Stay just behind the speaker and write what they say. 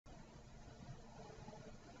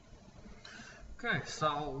Okay,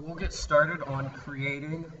 so we'll get started on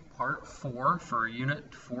creating part 4 for unit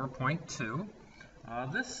 4.2.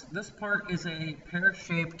 This part is a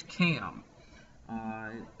pear-shaped cam.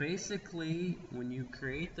 Basically, when you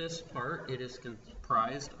create this part, it is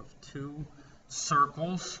comprised of 2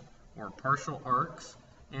 circles or partial arcs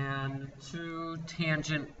and 2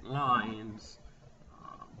 tangent lines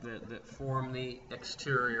that form the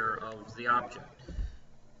exterior of the object.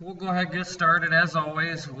 We'll go ahead and get started, as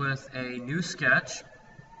always, with a new sketch.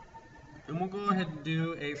 And we'll go ahead and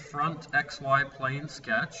do a front XY plane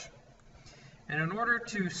sketch. And in order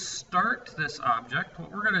to start this object,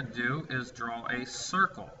 what we're going to do is draw a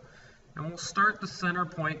circle. And we'll start the center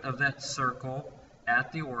point of that circle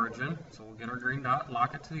at the origin. So we'll get our green dot,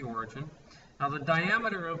 lock it to the origin. Now the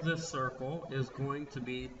diameter of this circle is going to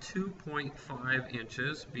be 2.5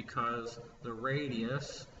 inches because the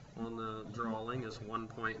radius on the drawing is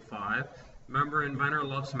 1.5. Remember, Inventor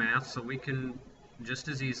loves math, so we can just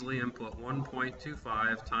as easily input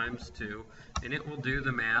 1.25 times 2, and it will do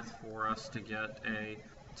the math for us to get a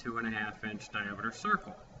 2.5-inch diameter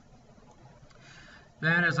circle.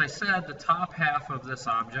 Then, as I said, the top half of this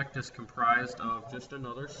object is comprised of just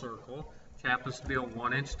another circle, which happens to be a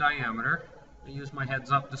 1-inch diameter. I use my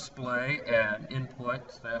heads-up display and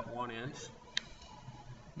input that 1 inch.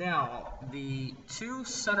 Now, the 2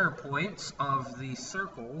 center points of the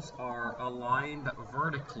circles are aligned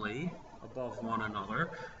vertically above one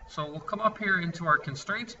another. So we'll come up here into our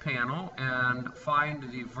constraints panel and find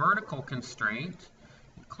the vertical constraint,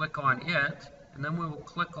 click on it, and then we will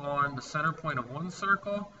click on the center point of one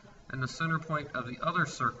circle and the center point of the other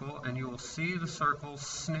circle, and you will see the circles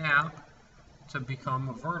snap to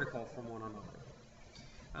become vertical from one another.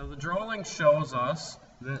 Now, the drawing shows us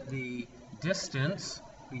that the distance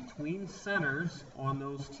between centers on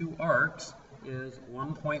those 2 arcs is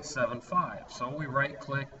 1.75. So we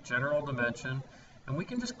right-click General Dimension, and we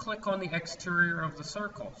can just click on the exterior of the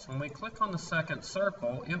circle. So when we click on the second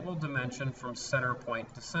circle, it will dimension from center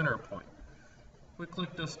point to center point. We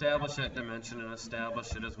click to establish that dimension and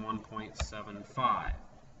establish it as 1.75.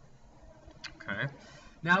 Okay.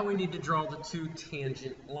 Now we need to draw the 2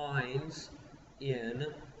 tangent lines in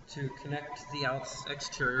to connect the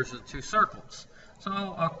exteriors of the 2 circles. So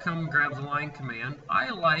I'll come grab the line command.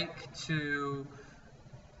 I like to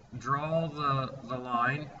draw the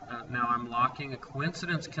line. Now I'm locking a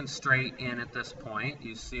coincidence constraint in at this point.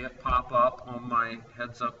 You see it pop up on my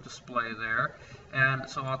heads-up display there. And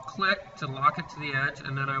so I'll click to lock it to the edge,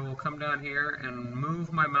 and then I will come down here and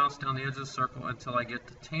move my mouse down the edge of the circle until I get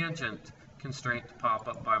the tangent constraint to pop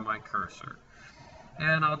up by my cursor.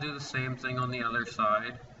 And I'll do the same thing on the other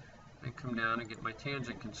side and come down and get my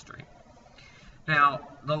tangent constraint. Now,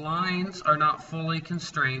 the lines are not fully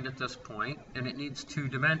constrained at this point, and it needs 2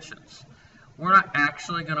 dimensions. We're not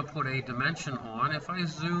actually going to put a dimension on. If I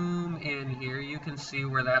zoom in here, you can see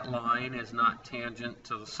where that line is not tangent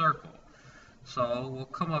to the circle. So we'll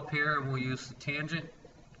come up here and we'll use the tangent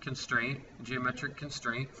constraint, geometric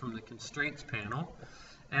constraint from the constraints panel,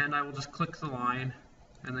 and I will just click the line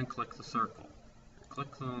and then click the circle.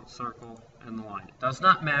 Click the circle and the line. It does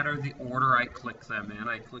not matter the order I click them in.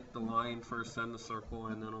 I clicked the line first, then the circle,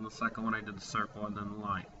 and then on the second one I did the circle and then the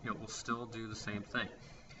line. It will still do the same thing.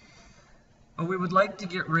 But we would like to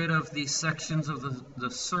get rid of the sections of the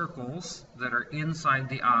circles that are inside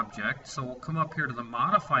the object. So we'll come up here to the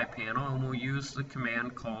Modify panel and we'll use the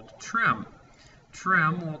command called Trim.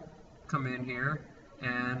 Trim will come in here,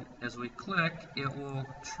 and as we click, it will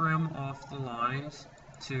trim off the lines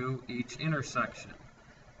to each intersection.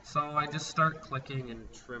 So I just start clicking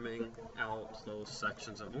and trimming out those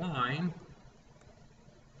sections of line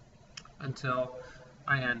until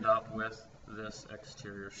I end up with this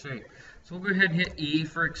exterior shape. So we'll go ahead and hit E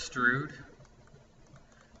for extrude,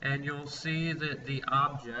 and you'll see that the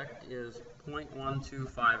object is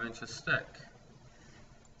 0.125 inches thick.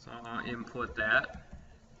 So I'll input that.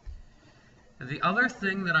 The other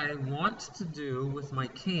thing that I want to do with my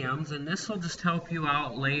cams, and this will just help you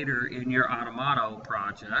out later in your Automato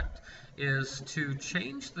project, is to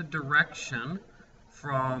change the direction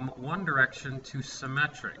from one direction to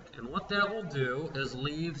symmetric. And what that will do is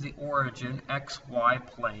leave the origin XY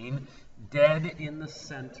plane dead in the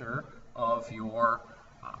center of your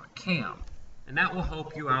cam. And that will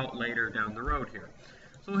help you out later down the road here.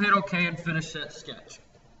 So we'll hit OK and finish that sketch.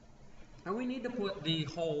 Now we need to put the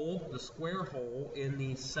hole, the square hole, in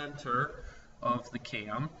the center of the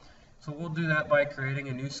cam. So we'll do that by creating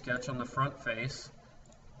a new sketch on the front face.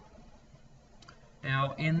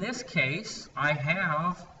 Now in this case, I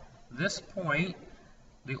have this point,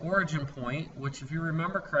 the origin point, which if you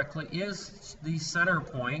remember correctly is the center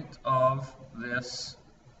point of this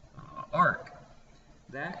arc.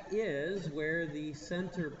 that is where the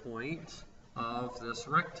center point of this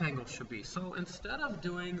rectangle should be. So instead of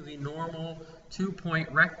doing the normal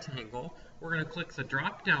 2-point rectangle, we're going to click the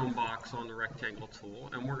drop-down box on the rectangle tool,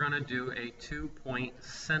 and we're going to do a 2-point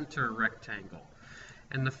center rectangle.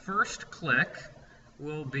 And the first click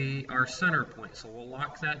will be our center point. So we'll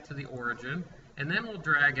lock that to the origin, and then we'll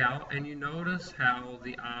drag out, and you notice how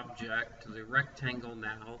the object, the rectangle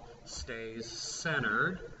now, stays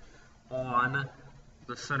centered on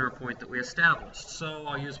the center point that we established. So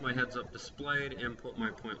I'll use my heads-up display to input my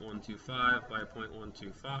 0.125 by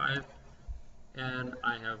 0.125, and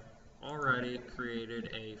I have already created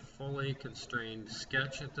a fully constrained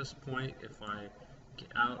sketch at this point. If I get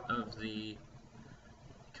out of the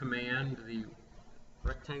command, the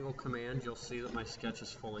rectangle command, you'll see that my sketch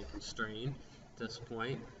is fully constrained at this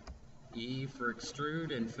point. E for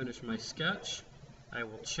extrude and finish my sketch. I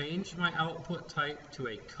will change my output type to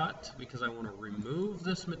a cut because I want to remove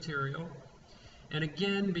this material. And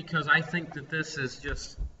again, because I think that this is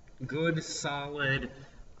just good, solid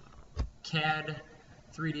CAD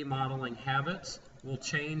 3D modeling habits, we'll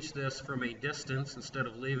change this from a distance, instead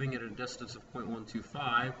of leaving it at a distance of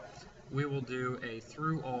 0.125, we will do a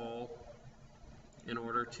through all in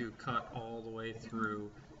order to cut all the way through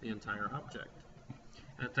the entire object.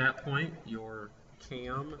 At that point, your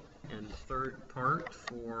cam and third part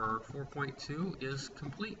for 4.2 is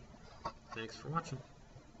complete. Thanks for watching.